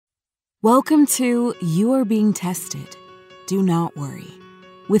Welcome to You Are Being Tested. Do not worry.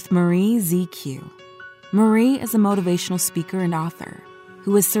 With Marie ZQ. Marie is a motivational speaker and author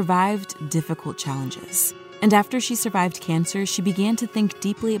who has survived difficult challenges. And after she survived cancer, she began to think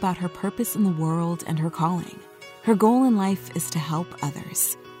deeply about her purpose in the world and her calling. Her goal in life is to help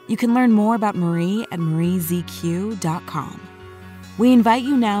others. You can learn more about Marie at mariezq.com. We invite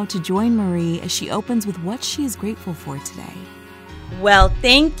you now to join Marie as she opens with what she is grateful for today. Well,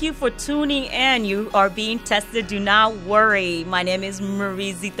 thank you for tuning in. You are being tested. Do not worry. My name is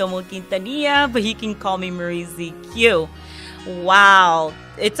Marie Zitomo Quintanilla, but you can call me Marie ZQ. Wow.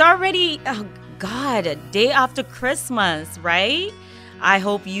 It's already, a day after Christmas, right? I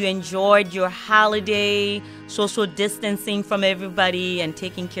hope you enjoyed your holiday, social distancing from everybody and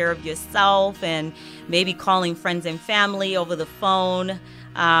taking care of yourself and maybe calling friends and family over the phone,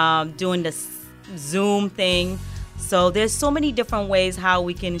 doing the Zoom thing. So there's so many different ways how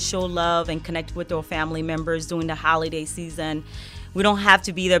we can show love and connect with our family members during the holiday season. We don't have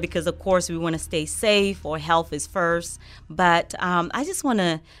to be there because, of course, we want to stay safe or health is first. But I just want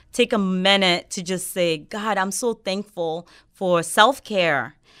to take a minute to just say, God, I'm so thankful for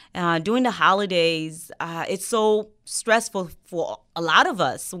self-care. During the holidays, it's so stressful for a lot of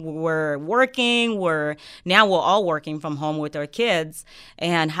us. We're working, we're all working from home with our kids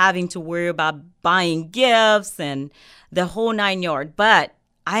and having to worry about buying gifts and the whole nine yards. But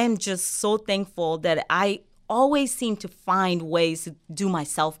I am just so thankful that I always seem to find ways to do my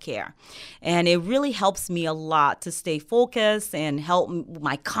self-care. And it really helps me a lot to stay focused and help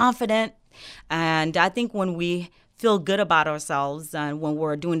my confidence. And I think when we feel good about ourselves and when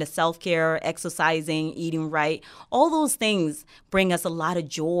we're doing the self-care, exercising, eating right, all those things bring us a lot of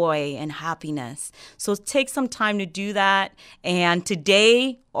joy and happiness. So take some time to do that. And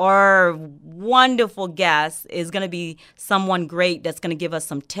today, our wonderful guest is going to be someone great that's going to give us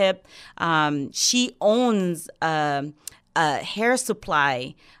some tip. She owns a hair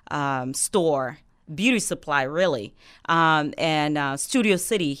supply store, beauty supply, really, and Studio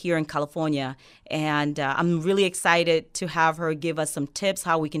City here in California. And I'm really excited to have her give us some tips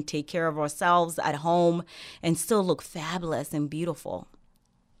how we can take care of ourselves at home and still look fabulous and beautiful.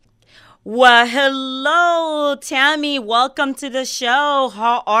 Well, hello, Tammy. Welcome to the show.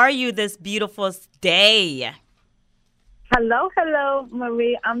 How are you this beautiful day? Hello,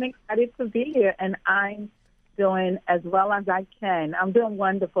 Marie. I'm excited to be here, and I'm doing as well as I can. I'm doing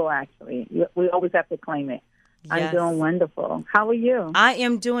wonderful, actually. We always have to claim it. Yes. I'm doing wonderful. How are you? I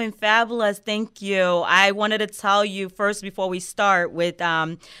am doing fabulous. Thank you. I wanted to tell you first before we start with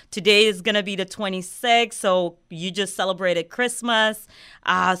today is going to be the 26th, so you just celebrated Christmas.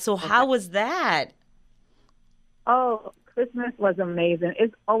 So how was that? Oh, Christmas was amazing.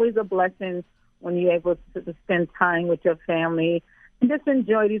 It's always a blessing when you're able to spend time with your family and just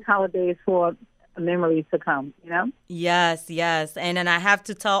enjoy these holidays for memories to come, you know? Yes. And then I have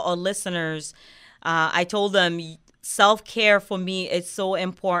to tell our listeners, I told them self-care for me is so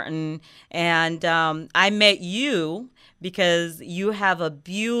important. And I met you because you have a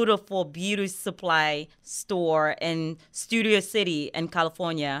beautiful beauty supply store in Studio City in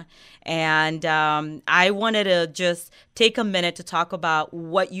California. And I wanted to just take a minute to talk about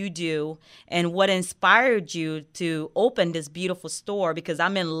what you do and what inspired you to open this beautiful store, because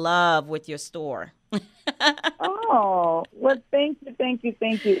I'm in love with your store. Oh, well, thank you.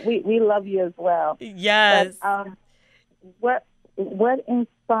 We love you as well. Yes. But, what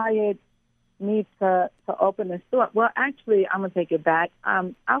inspired me to open the store? Well, actually, I'm gonna take it back. I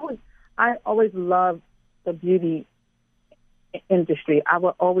always loved the beauty industry. I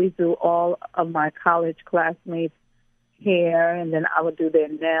would always do all of my college classmates' hair, and then I would do their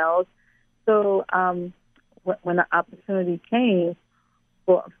nails. So when the opportunity came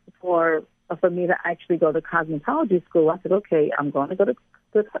for me to actually go to cosmetology school, I said, okay, I'm going to go to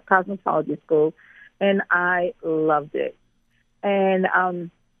cosmetology school, and I loved it.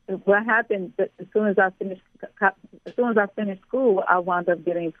 And what happened, as soon as I finished school, I wound up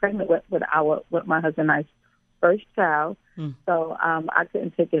getting pregnant with my husband and I's first child. So I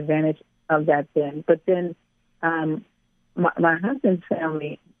couldn't take advantage of that then. But then my husband's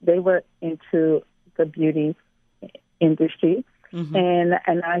family, they were into the beauty industry. Mm-hmm.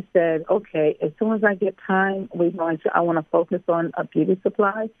 And I said, okay, as soon as I get time, I want to focus on a beauty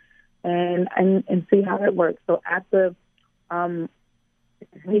supply and see how it works. So after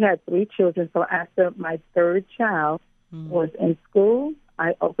we had 3 children, so after my third child was in school,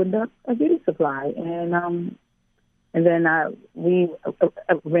 I opened up a beauty supply, and then we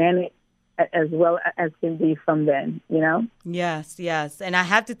ran it as well as can be from then, you know? Yes, yes. And I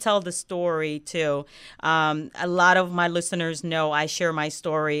have to tell the story too. A lot of my listeners know I share my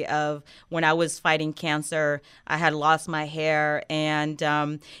story of when I was fighting cancer. I had lost my hair.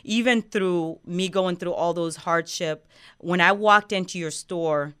 And even through me going through all those hardship, when I walked into your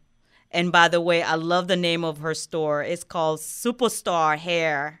store, and by the way, I love the name of her store. It's called Superstar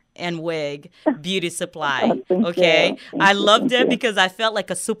Hair and Wig Beauty Supply. Okay. I loved it because I felt like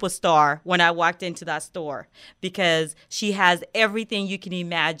a superstar when I walked into that store, because she has everything you can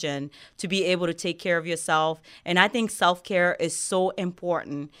imagine to be able to take care of yourself. And I think self-care is so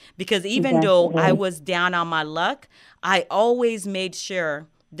important, because even though I was down on my luck, I always made sure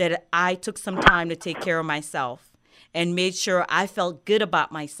that I took some time to take care of myself and made sure I felt good about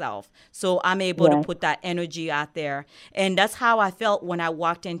myself. So I'm able to put that energy out there. And that's how I felt when I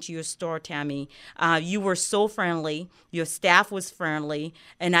walked into your store, Tammy. You were so friendly. Your staff was friendly.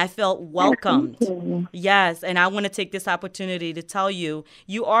 And I felt welcomed. Yes. And I want to take this opportunity to tell you,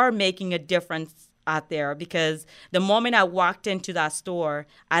 you are making a difference out there, because the moment I walked into that store,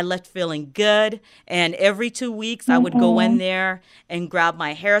 I left feeling good. And every 2 weeks, I would go in there and grab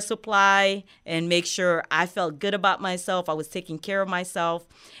my hair supply and make sure I felt good about myself. I was taking care of myself.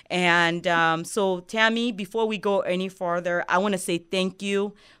 And so, Tammy, before we go any farther, I want to say thank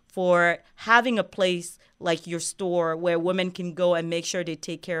you for having a place like your store where women can go and make sure they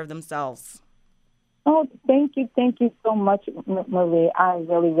take care of themselves. Oh, thank you. Thank you so much, Marie. I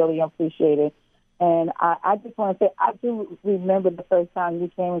really, really appreciate it. And I just want to say, I do remember the first time you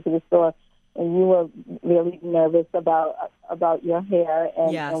came into the store and you were really nervous about your hair,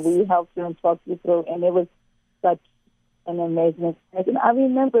 and we helped you and talked you through, and it was such an amazing experience. And I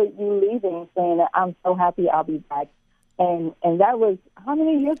remember you leaving and saying that I'm so happy I'll be back. And that was, how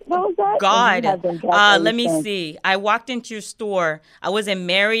many years ago was that? God, let me see. I walked into your store. I wasn't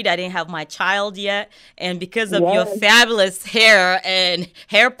married. I didn't have my child yet. And because of your fabulous hair and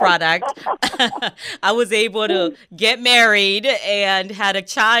hair product, I was able to get married and had a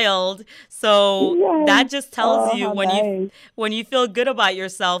child. So that just tells you when you feel good about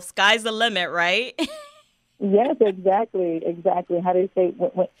yourself, sky's the limit, right? Yes, exactly. How do you say,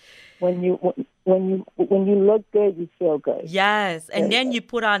 when you look good, you feel good. Yes, and then you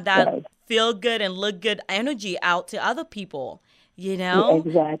put on that feel good and look good energy out to other people, you know?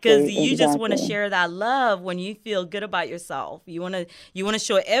 Because you just want to share that love when you feel good about yourself. You want to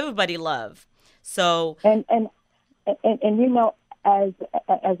show everybody love. So and you know, as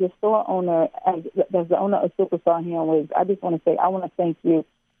a store owner, as the owner of Superstar Hair and Wigs, I just want to say I want to thank you,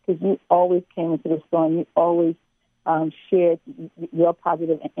 because you always came into the store and you always shared your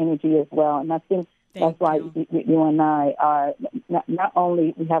positive energy as well. And I think that's why you and I are, not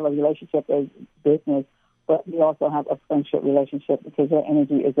only we have a relationship as business, but we also have a friendship relationship, because your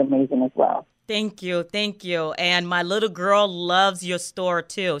energy is amazing as well. Thank you. And my little girl loves your store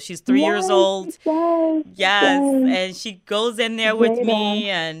too. She's 3 years old. Yes. And she goes in there with me,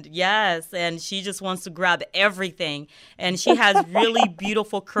 and and she just wants to grab everything. And she has really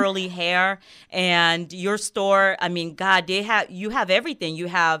beautiful curly hair. And your store, I mean, God, you have everything. You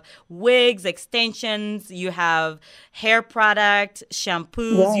have wigs, extensions, you have hair product,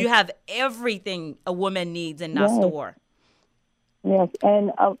 shampoos. You have everything a woman needs in that store. Yes,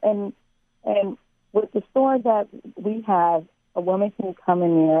 and with the store that we have, a woman can come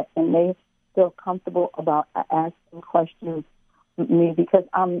in there and they feel comfortable about asking questions to me, because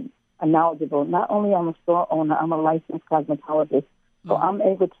I'm knowledgeable. Not only I'm a store owner, I'm a licensed cosmetologist, so I'm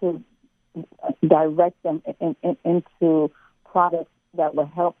able to direct them into products that will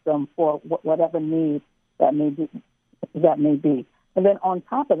help them for whatever need that may be. And then on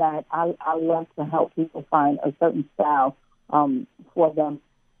top of that, I love to help people find a certain style for them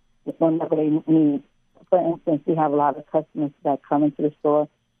whenever they need. For instance, we have a lot of customers that come into the store.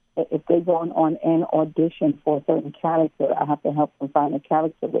 If they go on an audition for a certain character, I have to help them find a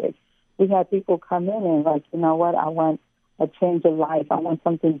character wig. We have people come in and like, you know what, I want a change of life. I want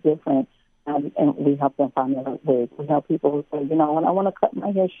something different. And we help them find a wig. We help people who say, you know, I want to cut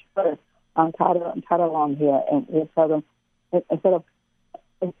my hair short. I'm tired of long hair. And we tell them, instead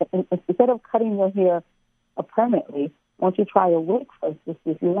of cutting your hair permanently, why don't you try a wig first to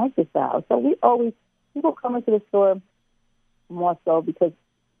see if you like the style? So people come into the store more so because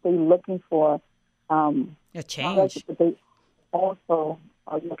they're looking for a change. But they also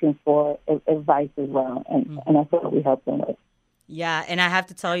are looking for advice as well, and that's what we help them with. Yeah, and I have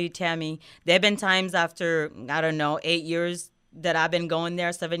to tell you, Tammy, there have been times after, 8 years that I've been going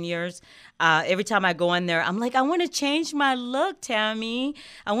there 7 years, every time I go in there, I'm like, I want to change my look, Tammy.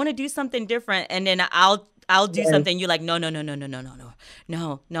 I want to do something different. And then I'll do something. You're like, no, I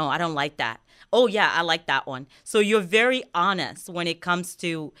don't like that. Oh, yeah, I like that one. So you're very honest when it comes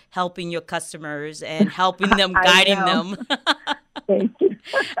to helping your customers and helping them, guiding them. Thank you.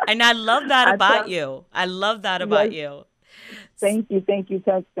 And I love that about you. I love that about you. Thank you,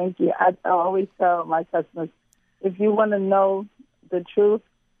 Tess. Thank you. I always tell my customers, if you want to know the truth,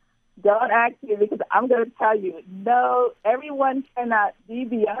 don't ask me, because I'm going to tell you, no, everyone cannot be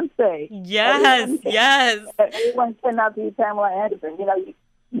Beyonce. Yes. Everyone cannot be Pamela Anderson. You know,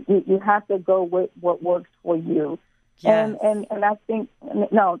 you have to go with what works for you. Yes. And I think,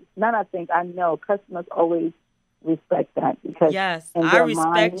 I know customers always respect that, because I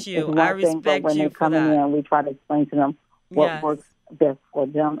respect you. I respect when you they for come that. in, we try to explain to them what works best for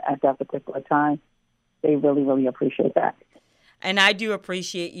them at that particular time. They really, really appreciate that. And I do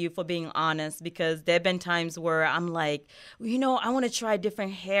appreciate you for being honest, because there have been times where I'm like, I want to try a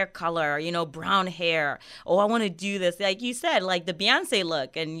different hair color, brown hair. Oh, I want to do this. Like you said, like the Beyonce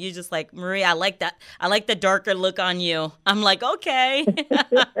look. And you're just like, Marie, I like that. I like the darker look on you. I'm like, okay.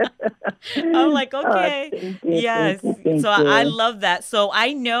 Yes. So I love that. So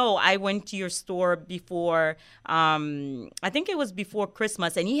I know I went to your store before, I think it was before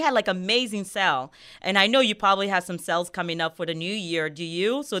Christmas, and you had like amazing sale. And I know you probably have some sales coming up for the new year. Do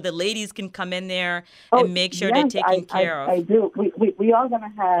you? So the ladies can come in there and make sure they're taken care of. I do. We are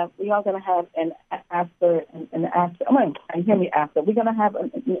gonna have an after. I mean, hear me after. We're gonna have a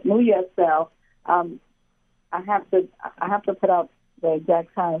New Year's sale. I have to put out the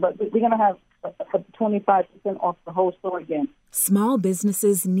exact time, but we're gonna have 25% off the whole store again. Small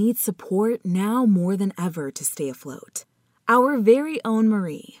businesses need support now more than ever to stay afloat. Our very own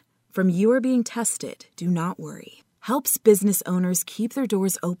Marie, from You Are Being Tested, Do Not Worry, helps business owners keep their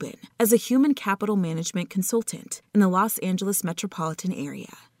doors open as a human capital management consultant in the Los Angeles metropolitan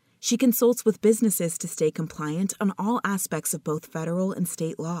area. She consults with businesses to stay compliant on all aspects of both federal and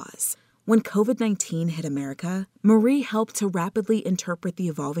state laws. When COVID-19 hit America, Marie helped to rapidly interpret the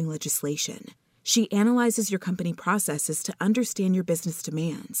evolving legislation. She analyzes your company processes to understand your business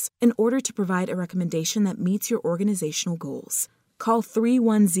demands in order to provide a recommendation that meets your organizational goals. Call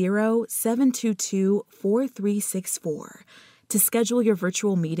 310-722-4364 to schedule your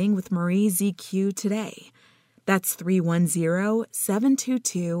virtual meeting with Marie ZQ today. That's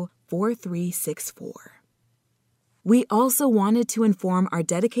 310-722-4364. We also wanted to inform our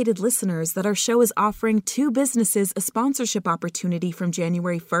dedicated listeners that our show is offering two businesses a sponsorship opportunity from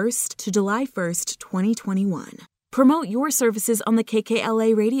January 1st to July 1st, 2021. Promote your services on the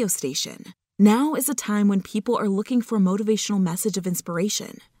KKLA radio station. Now is a time when people are looking for a motivational message of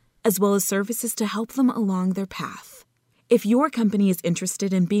inspiration, as well as services to help them along their path. If your company is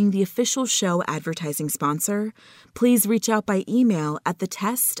interested in being the official show advertising sponsor, please reach out by email at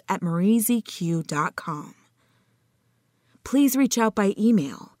thetest@mariezq.com. Please reach out by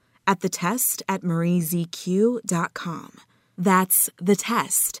email at thetest@mariezq.com. That's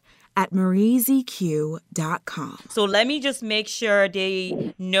thetest@mariezq.com. So let me just make sure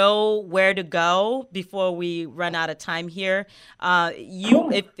they know where to go before we run out of time here.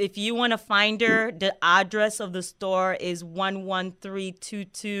 If you want to find her, the address of the store is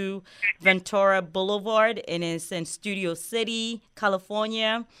 11322 Ventura Boulevard, and it's in Studio City,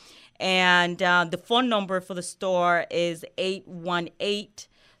 California. And the phone number for the store is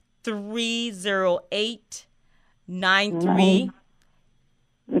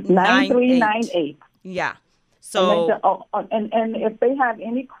 818-308-9398. Yeah. So and if they have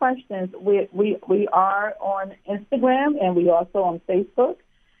any questions, we are on Instagram, and we also on Facebook,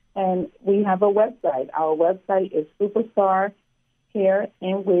 and we have a website. Our website is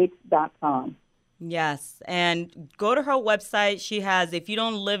superstarhairandwigs.com. Yes, and go to her website. She has, if you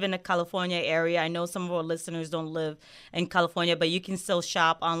don't live in the California area, I know some of our listeners don't live in California, but you can still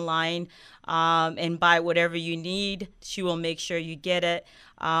shop online and buy whatever you need. She will make sure you get it.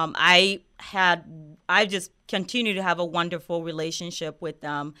 I just continue to have a wonderful relationship with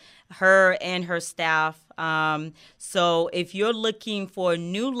her and her staff. So if you're looking for a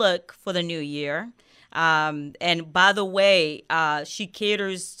new look for the new year, and by the way, she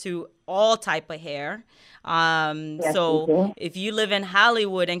caters to all type of hair. Yes, so if you live in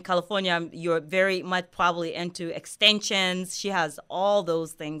Hollywood and California, you're very much probably into extensions. She has all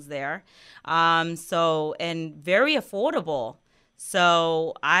those things there. So, and very affordable.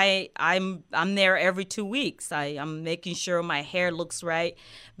 So I'm there every 2 weeks. I'm making sure my hair looks right,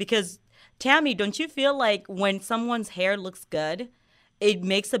 because Tammy, don't you feel like when someone's hair looks good, it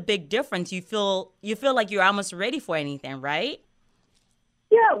makes a big difference. You feel like you're almost ready for anything, right?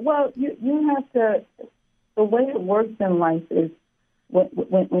 Yeah, well, you have to. The way it works in life is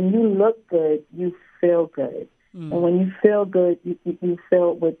when you look good, you feel good, and when you feel good, you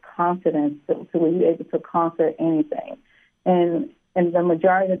feel with confidence, so where you're able to conquer anything. And the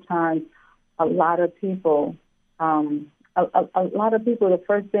majority of the time, a lot of people, the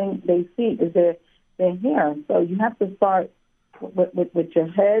first thing they see is their hair. So you have to start with your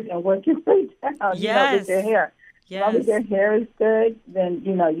head and work your way down. With your hair. As long as your hair is good, then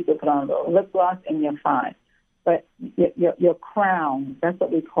you can put on a little lip gloss and you're fine. But your crown, that's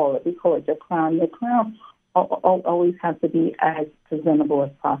what we call it. We call it your crown. Your crown always has to be as presentable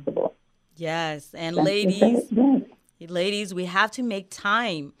as possible. Yes, and That's ladies, we have to make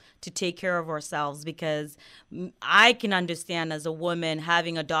time to take care of ourselves, because I can understand as a woman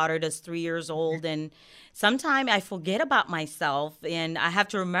having a daughter that's 3 years old, and sometimes I forget about myself, and I have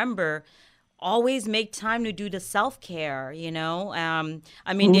to remember always make time to do the self-care.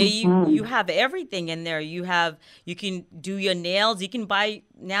 I mean, you have everything in there. You can do your nails. You can buy,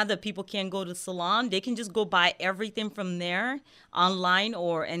 now that people can't go to the salon, they can just go buy everything from there online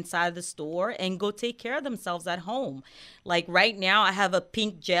or inside the store and go take care of themselves at home. Like right now, I have a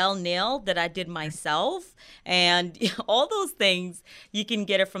pink gel nail that I did myself, and all those things you can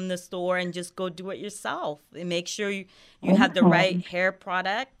get it from the store and just go do it yourself, and make sure you have the right hair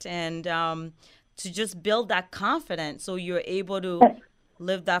product, and to just build that confidence so you're able to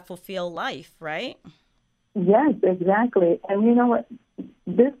live that fulfilled life, right? Yes, exactly. And you know what?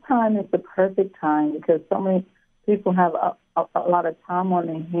 This time is the perfect time because so many people have a lot of time on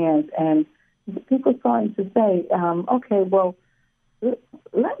their hands, and people starting to say, okay, well,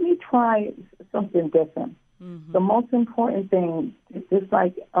 let me try something different. The most important thing, just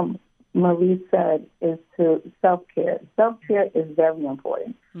like Marie said, is to self-care. Self-care is very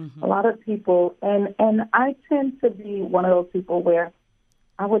important. A lot of people, and I tend to be one of those people where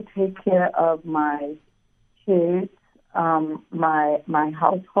I would take care of my kids, my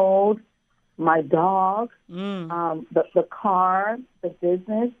household, my dog, the car, the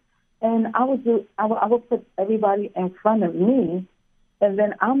business, and I would put everybody in front of me, and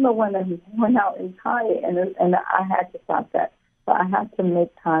then I'm the one that is worn out and tired, and I had to stop that. So I have to make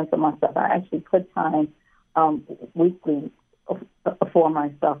time for myself. I actually put time weekly for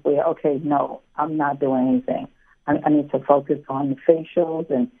myself where, okay, no, I'm not doing anything. I need to focus on the facials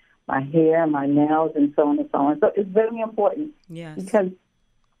and my hair, my nails, and so on and so on. So it's very important because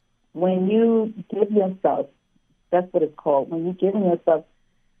when you give yourself, that's what it's called, when you're giving yourself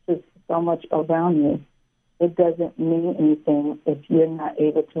just so much around you, it doesn't mean anything if you're not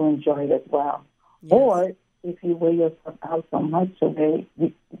able to enjoy it as well. Yes. Or if you wear yourself out so much where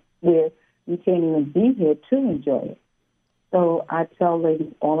you can't even be here to enjoy it. So I tell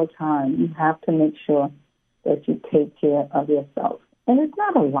ladies all the time, you have to make sure that you take care of yourself. And it's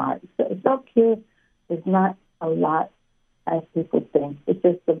not a lot. Self-care is not a lot as people think. It's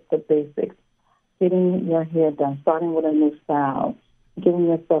just the basics. Getting your hair done, starting with a new style, giving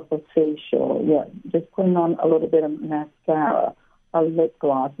yourself a facial, just putting on a little bit of mascara, a lip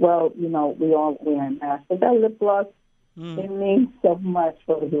gloss. Well, we all wear masks, but that lip gloss, it means so much,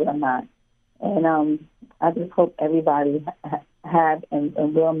 whether you or not. And I just hope everybody have and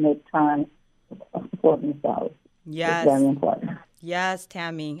will make time for themselves. Yes. It's very important. Yes,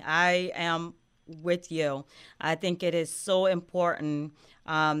 Tammy, I am with you. I think it is so important.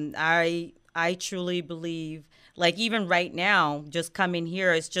 I truly believe, like even right now, just coming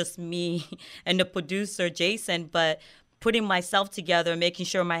here, it's just me and the producer, Jason, but putting myself together, making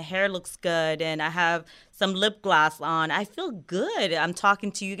sure my hair looks good, and I have some lip gloss on. I feel good. I'm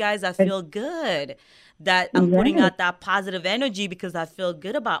talking to you guys. I feel good that I'm putting out that positive energy because I feel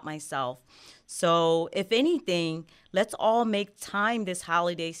good about myself. So if anything, let's all make time this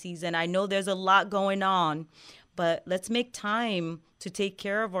holiday season. I know there's a lot going on, but let's make time to take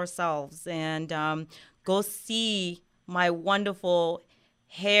care of ourselves and go see my wonderful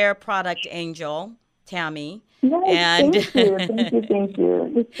hair product angel, Tammy. Yes, thank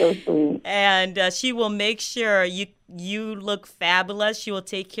you. It's so sweet. And she will make sure you look fabulous. She will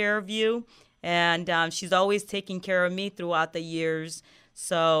take care of you. And she's always taking care of me throughout the years.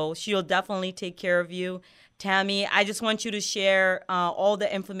 So she'll definitely take care of you. Tammy, I just want you to share all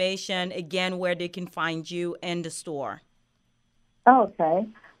the information, again, where they can find you in the store. Okay.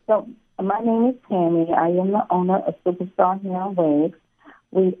 So my name is Tammy. I am the owner of Superstar Hair and Wigs.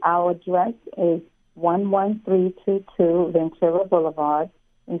 Our address is 11322 Ventura Boulevard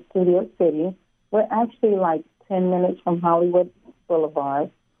in Studio City. We're actually like 10 minutes from Hollywood Boulevard.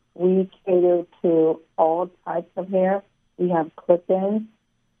 We cater to all types of hair, We have clip-ins,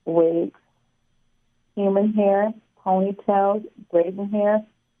 wigs, human hair, ponytails, braided hair,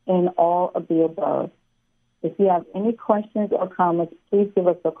 and all of the above. If you have any questions or comments, please give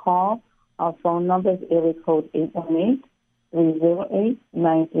us a call. Our phone number is area code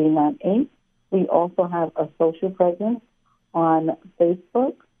 818-308-9398. We also have a social presence on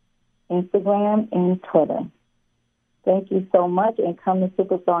Facebook, Instagram, and Twitter. Thank you so much, and come to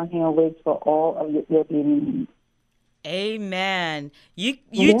Superstar Hair and Wigs for all of your beauty needs. Amen. You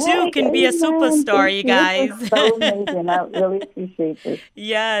too can be a superstar, you guys. This is so amazing. I really appreciate this.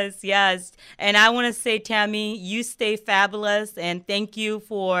 Yes. And I want to say, Tammy, you stay fabulous, and thank you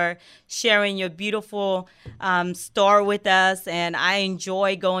for sharing your beautiful store with us. And I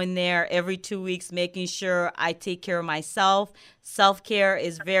enjoy going there every 2 weeks, making sure I take care of myself. Self-care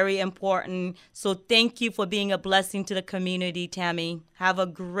is very important. So thank you for being a blessing to the community, Tammy. Have a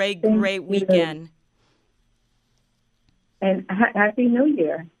great weekend. And Happy New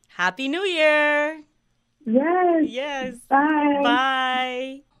Year. Happy New Year. Yes.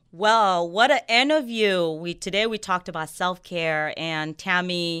 Bye. Well, what an interview. Today we talked about self-care, and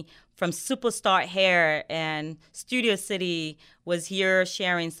Tammy from Superstar Hair and Studio City was here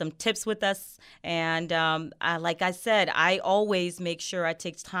sharing some tips with us. And like I said, I always make sure I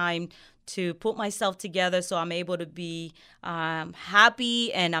take time to put myself together so I'm able to be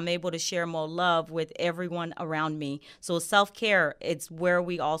happy and I'm able to share more love with everyone around me. So self-care, it's where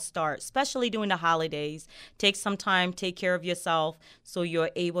we all start, especially during the holidays. Take some time, take care of yourself so you're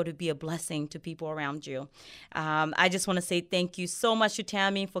able to be a blessing to people around you. I just want to say thank you so much to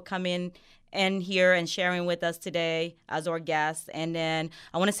Tammy for coming in here and sharing with us today as our guest. And then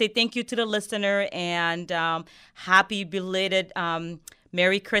I want to say thank you to the listener and happy belated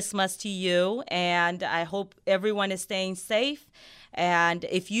Merry Christmas to you, and I hope everyone is staying safe. And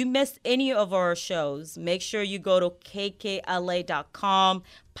if you missed any of our shows, make sure you go to kkla.com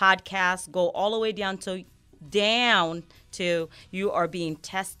podcast, go all the way down to You Are Being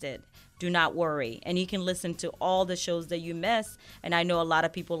Tested. Do not worry. And you can listen to all the shows that you miss. And I know a lot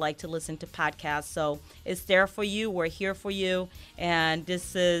of people like to listen to podcasts. So it's there for you. We're here for you. And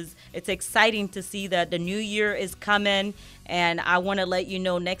it's exciting to see that the new year is coming. And I want to let you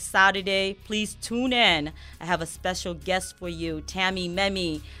know next Saturday, please tune in. I have a special guest for you. Tammy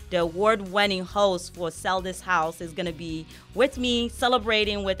Memi, the award-winning host for Sell This House, is going to be with me,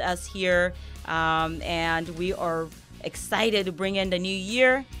 celebrating with us here. And we are excited to bring in the new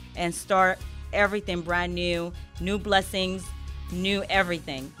year and start everything brand new blessings, new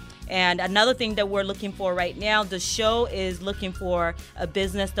everything. And another thing that we're looking for right now, the show is looking for a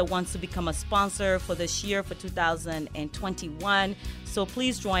business that wants to become a sponsor for this year, for 2021. So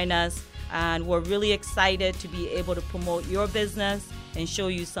please join us. And we're really excited to be able to promote your business and show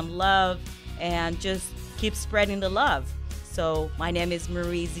you some love and just keep spreading the love. So my name is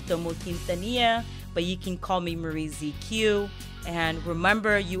Marie Zitomo Quintanilla, but you can call me Marie ZQ. And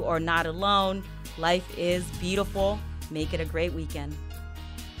remember, you are not alone. Life is beautiful. Make it a great weekend.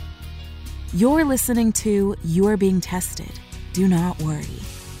 You're listening to You Are Being Tested. Do not worry.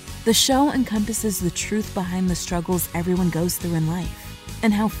 The show encompasses the truth behind the struggles everyone goes through in life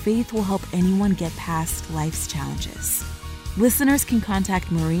and how faith will help anyone get past life's challenges. Listeners can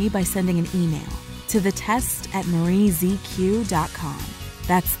contact Marie by sending an email to thetest@mariezq.com.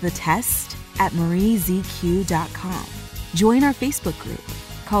 That's thetest@mariezq.com. Join our Facebook group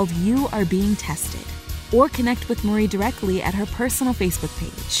called You Are Being Tested, or connect with Marie directly at her personal Facebook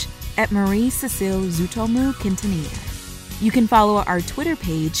page at Marie Cecile Zutomu Quintanilla. You can follow our Twitter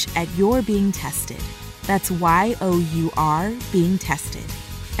page at You're Being Tested. That's YOUR Being Tested.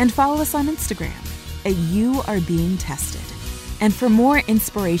 And follow us on Instagram at You Are Being Tested. And for more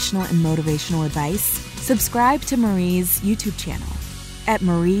inspirational and motivational advice, subscribe to Marie's YouTube channel at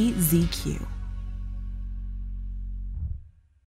Marie ZQ.